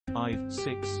5,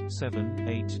 6, 7,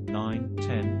 8, 9,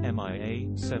 10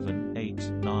 MIA 7,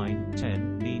 8, 9,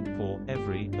 10 need for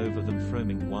every over them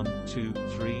froming 1, 2,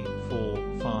 3,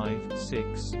 4, 5,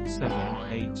 6, 7,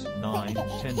 8, 9, 10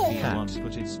 V1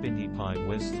 put it spinny pie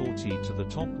where's thoughty to the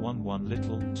top 1 1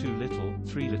 little 2 little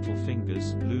 3 little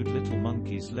fingers lewd little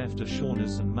monkeys left a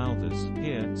shawners and mouthers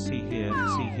here see here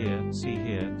see here see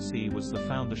here see was the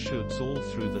founder shoulds all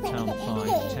through the town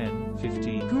 5 10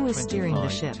 15 Who is steering the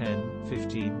 25 ship? 10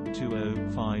 15 20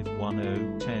 5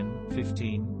 10 10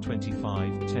 15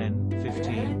 25 10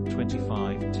 15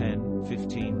 25 10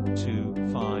 15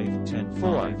 2 5 10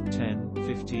 5 10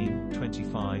 15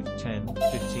 25 10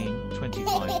 15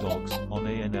 25 dogs on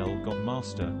ANL got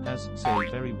master has say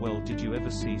very well did you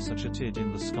ever see such a tid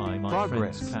in the sky my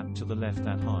friends clap to the left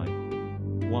that high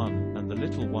 1 and the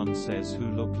little one says who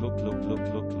look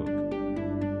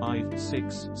 5,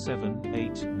 6, 7,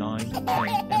 8, 9, 10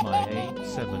 MIA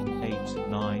 7, 8,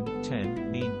 9,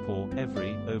 10 need for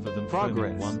every over them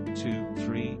Progress 1, 2,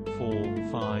 3, 4,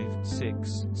 5,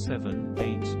 6, 7,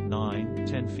 8, 9,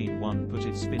 10 feet 1 put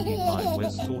it spinny pie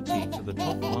where's thoughty to the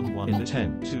top 1 1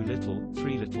 little 2 little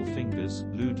 3 little fingers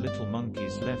lewd little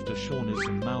monkeys left a shawners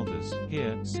and mouthers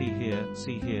here see here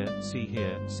see here see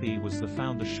here see was the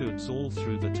founder shoulds all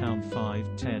through the town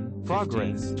 5 10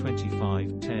 15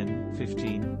 25 10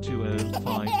 15 20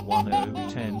 5 10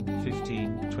 10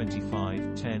 15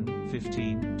 25 10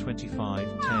 15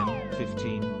 25 10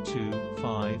 15 2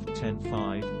 5 10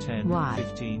 5 10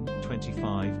 15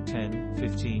 25 10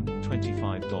 15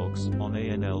 25 dogs on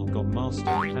ANL got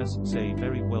master has say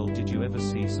very well did you ever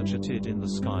see such a tid in the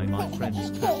sky my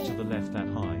friends clap to the left that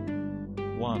high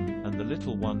 1 and the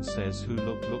little one says who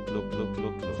look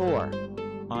 4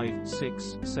 5,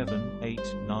 6, 7,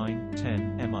 8, 9,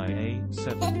 10 MIA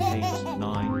 7, 8,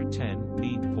 9, 10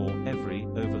 need for every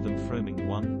over them froming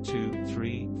 1, 2,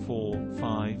 3, 4,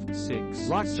 5, 6,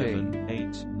 7,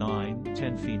 8, 9,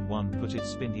 10 feet 1 put it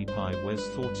spinny pie where's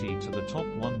thoughty to the top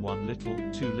 1 1 little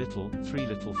 2 little 3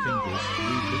 little fingers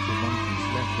lewd little monkeys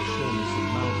left the shoulders and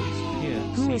mouthers here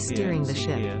Who is see steering here the see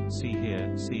ship? here see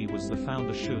here see was the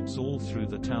founder shoulds all through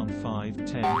the town 5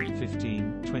 10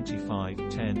 15 25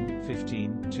 10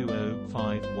 15 20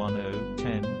 5 10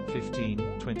 10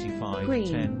 15 25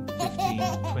 10 15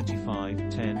 25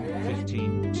 10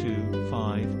 15 2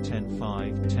 5 10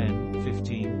 5 10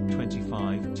 15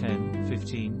 25 10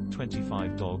 15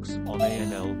 25 dogs on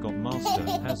ANL got master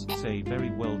has say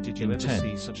very well did you ever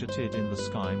see such a tid in the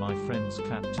sky my friends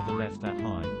clap to the left that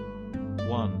high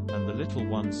 1 and the little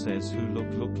one says who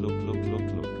look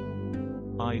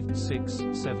 5 6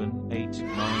 7 8 9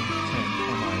 10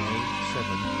 MIA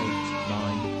 7 8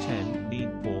 9 10 need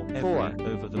for every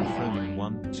over them froming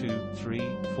 1 2 3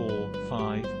 4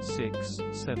 5 6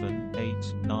 7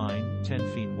 8 9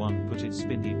 10 feet 1 put it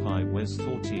spinny pie where's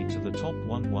thoughty to the top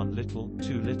 1 1 little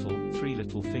 2 little 3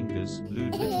 little fingers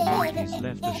lewd little monkeys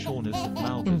left the shawners and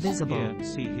mouthers Invisible. here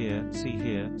see here see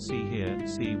here see here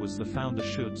see was the founder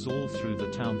shoulds all through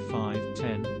the town 5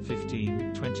 10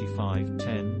 15 25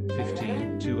 10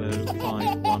 15 20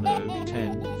 5 10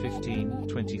 10 15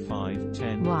 25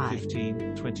 10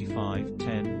 15 25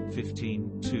 10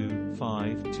 15 2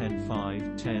 5 10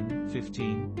 5 10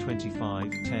 15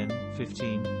 25 10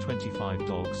 15 25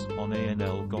 dogs on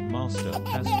ANL got master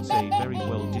has say very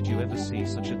well did you ever see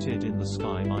such a tid in the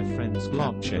sky my friends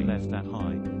clap to the left that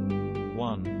high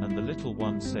 1 and the little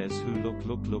one says who look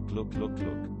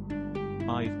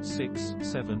 5 6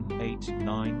 7 8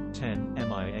 9 10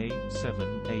 MIA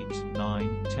 7 8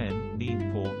 9 10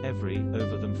 need for every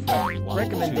over them froming 1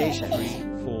 2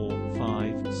 3 4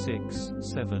 5 6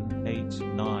 7 8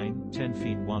 9 10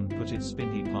 feet 1 put it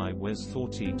spinny pie where's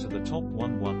thoughty to the top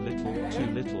 1 1 little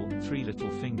 2 little 3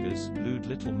 little fingers lewd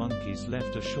little monkeys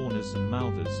left a shawners and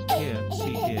mouthers here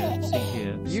see here see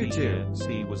here see here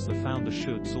see was the founder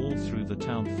shoulds all through the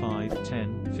town 5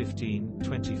 10 15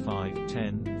 25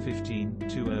 10 15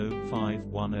 20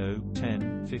 5 10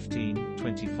 10 15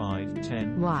 25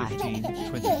 10 15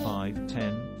 25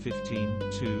 10 15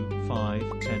 2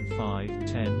 5 10 5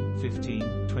 10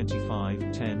 15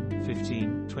 25 10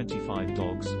 15 25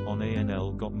 dogs on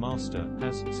ANL got master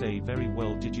has say very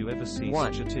well did you ever see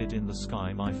such a tid in the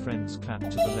sky my friends clap to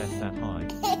the left that high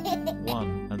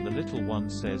 1 and the little one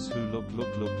says who look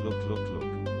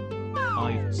 5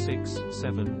 I've 6,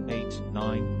 7, 8,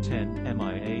 9, 10,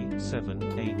 MIA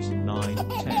 7, 8, 9,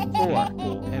 10,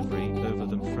 4, every, over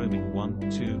them froming 1,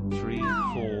 2, 3,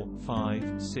 4,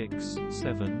 5, 6,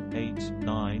 7, 8,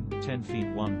 9, 10 feet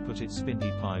 1 put it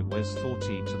spinny pie where's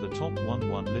 40 to the top 1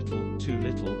 1 little, 2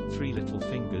 little, 3 little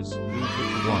fingers, move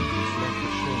little 1 who's left the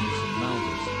shortness of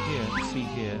mouthers, here, see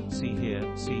here, see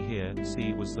here, see here,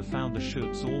 see was the founder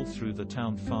shoulds all through the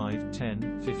town 5,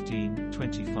 10, 15,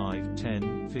 25,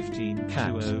 10, 15, 20,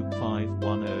 5,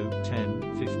 10,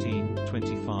 10, 15,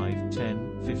 25,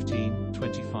 10, 15,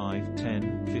 25,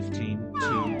 10, 15,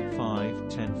 2, 5,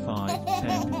 10, 5,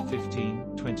 10,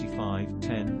 15, 25,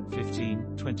 10,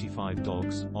 15, 25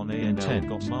 dogs, on A&L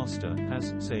got master,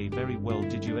 has, say very well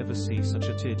did you ever see such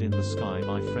a tid in the sky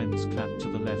my friends clap to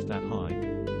the left that high.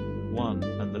 1,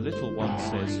 and the little one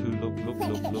says who look look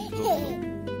look look look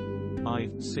look.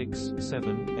 I've 6,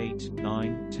 7, 8,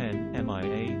 9, 10,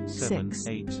 MIA 7,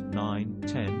 8, 9,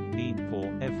 10, need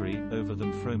for every, over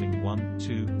them froming 1,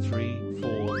 2, 3,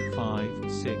 4,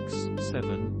 5, 6,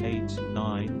 7, 8,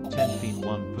 9, 10 feet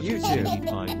 1 put it spinny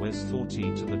pie where's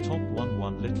 40 to the top 1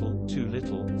 1 little, 2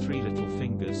 little, 3 little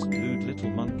fingers, lewd little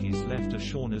monkeys left as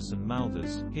shorners and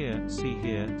mouthers, here, see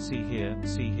here, see here,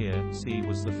 see here, see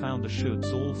was the founder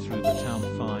shoulds all through the town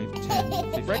 5,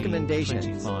 10, 15,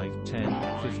 25,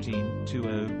 10, 15, 20,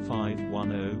 5,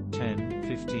 10, 10,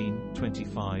 15,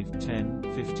 25,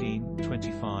 10, 15,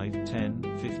 25,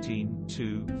 10, 15,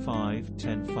 2, 5,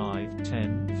 10, 5,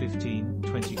 10, 15,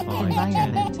 25,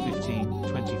 10, 15,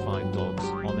 25 dogs,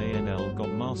 on A&L got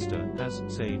master, has,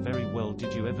 say very well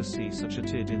did you ever see such a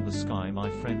tid in the sky my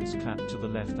friends clap to the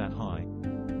left that high.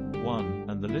 1,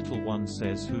 and the little one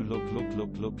says who look look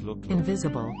look look look look.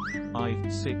 Invisible.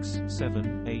 I've 6,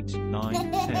 7, 8, 9,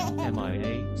 10,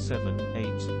 MIA 7,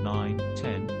 8, 9,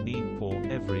 10, need for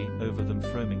every, over them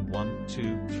froming 1,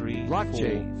 2, 3,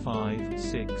 4, 5,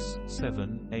 6,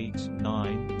 7, 8,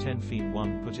 9, 10 feet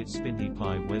 1 put it spinny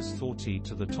pie where's 40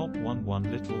 to the top 1 1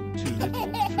 little, 2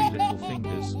 little, 3 little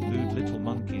fingers, lewd little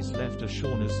monkeys left as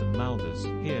shorners and mouthers,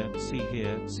 here, see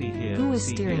here, see here, who is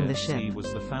see steering here, the ship? see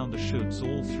was the founder shoulds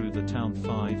all through the town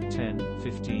 5, 10,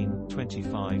 15,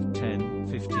 25, 10,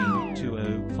 15,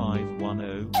 20, 5,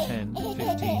 10, 10,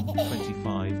 15,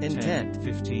 25, 10,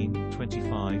 15,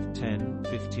 25, 10,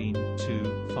 15,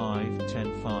 2, 5,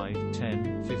 10, 5,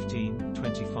 10, 15,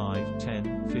 25,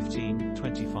 10, 15,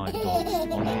 25 dogs,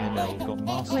 on A&L got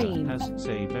master, has,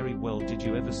 say very well did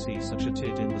you ever see such a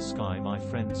tid in the sky my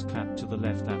friends clap to the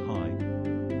left that high.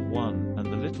 1, and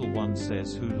the little one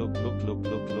says who look look look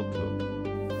look look look.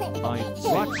 I've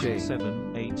 6,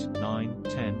 7, 8, 9,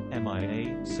 10,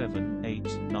 MIA 7,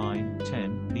 8, 9,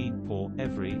 10, need for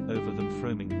every, over them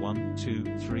froming 1,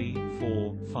 2, 3,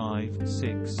 4, 5,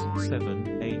 6,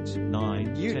 7, 8,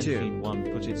 9, 10 feet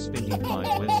 1 put it spinny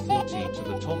pie where's 40 to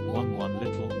the top 1 1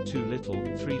 little, 2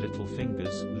 little, 3 little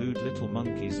fingers, lewd little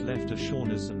monkeys left as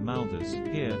shorners and mouthers,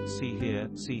 here, see here,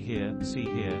 see here, see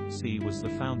here, see was the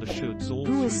founder shoulds all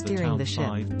through the town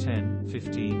 5, 10,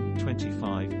 15,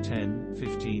 25, 10,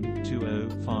 15,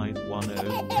 20, 5,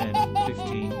 10, 10,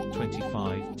 15,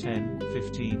 25, 10,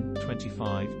 15,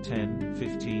 25, 10,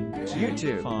 15,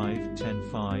 2, 5, 10,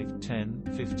 5,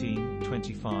 10, 15,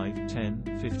 25,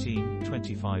 10, 15,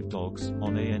 25 dogs,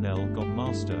 on A&L got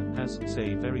master, has,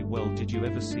 say very well did you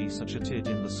ever see such a tid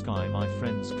in the sky my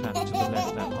friends clap to the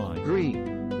left that high.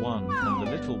 1, and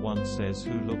the little one says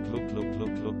who look look look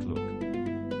look look look.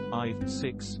 I've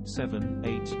 6, 7,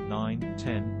 8, 9,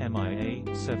 10,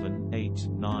 MIA 7, 8,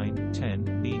 9,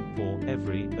 10, need for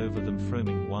every, over them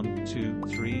froming 1, 2,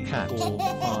 3, 4,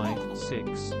 5,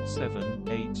 6, 7,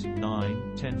 8,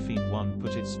 9, 10 feet 1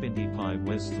 put it spinny pie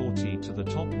where's 40 to the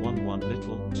top 1 1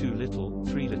 little, 2 little,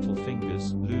 3 little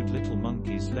fingers, lewd little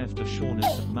monkeys left as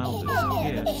shorners and mouthers,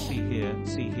 here, see here,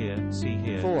 see here, see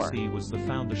here, 4. See was the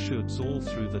founder shoulds all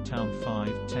through the town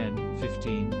 5, 10,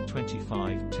 15,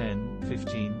 25, 10,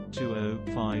 15,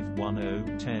 20, 5,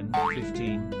 10, 10,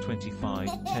 15,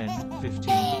 25, 10,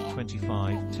 15,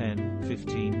 25, 10,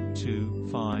 15, 2,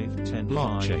 5, 10,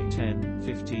 5, 10,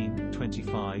 15,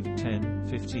 25, 10,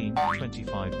 15,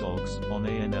 25 dogs, on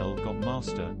A&L got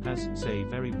master, has, say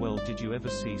very well did you ever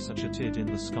see such a tid in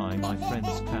the sky my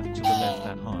friends clap to the left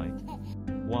that high.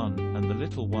 1, and the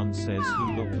little one says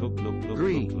who look look look look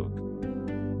look look.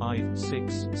 I've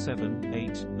 6, 7,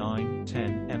 8, 9,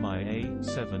 10, MIA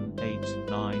 7, 8,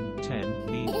 9, 10,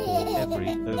 need for every,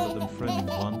 over them froming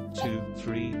 1, 2,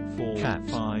 3, 4,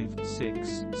 5,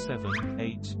 6, 7,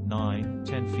 8, 9,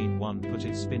 10 fin 1 put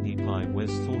it spinny pie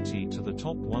where's 40 to the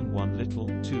top 1 1 little,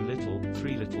 2 little,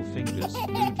 3 little fingers,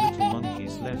 lewd little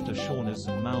monkeys left a shorners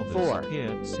and mouthers. 4.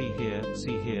 Here, see here,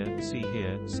 see here, see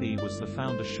here, see was the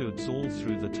founder shoulds all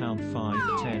through the town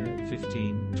 5, 10,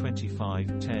 15,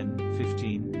 25, 10,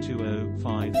 15, 20,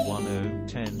 5, 10,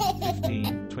 10,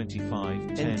 15,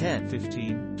 25, 10,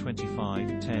 15,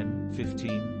 25, 10,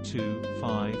 15, 2,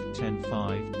 5, 10,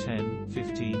 5, 10,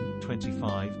 15,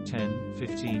 25, 10,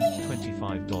 15,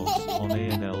 25 dogs on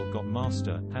ANL got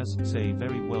master has say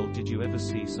very well did you ever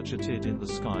see such a tid in the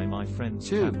sky my friends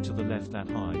 2. clap to the left that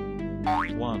high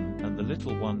 1 and the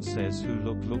little one says who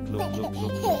look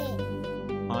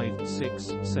 5,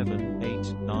 6, 7,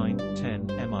 8, 9, 10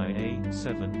 MIA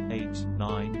 7, 8,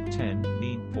 9, 10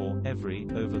 need for every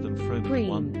over them from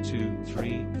 1, 2,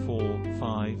 3, 4,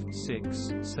 5,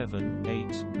 6, 7,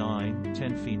 8, 9,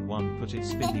 10 fin 1 put it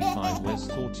spinny pie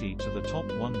where's 40 to the top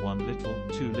 1 1 little,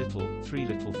 2 little, 3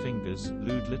 little fingers,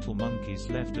 lewd little monkeys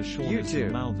left a shorners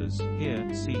and mouthers. Here,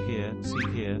 see here,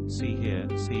 see here, see here,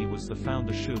 see was the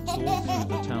founder shoulds all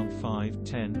through the town 5,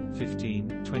 10,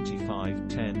 15, 25,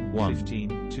 10,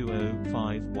 15, 20,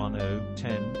 5, 10,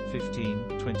 10,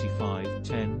 15, 25,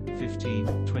 10,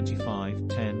 15, 25,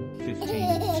 10,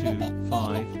 15, 2,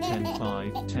 5, 10,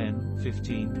 5, 10,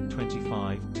 15,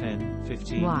 25, 10,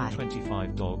 15,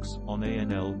 25 dogs on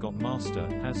ANL got master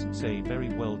has say very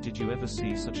well did you ever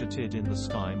see such a tid in the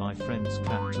sky my friends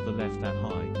clap to the left that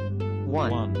high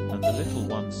 1 and the little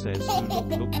one says who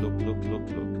look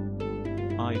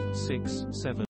 5, 6, 7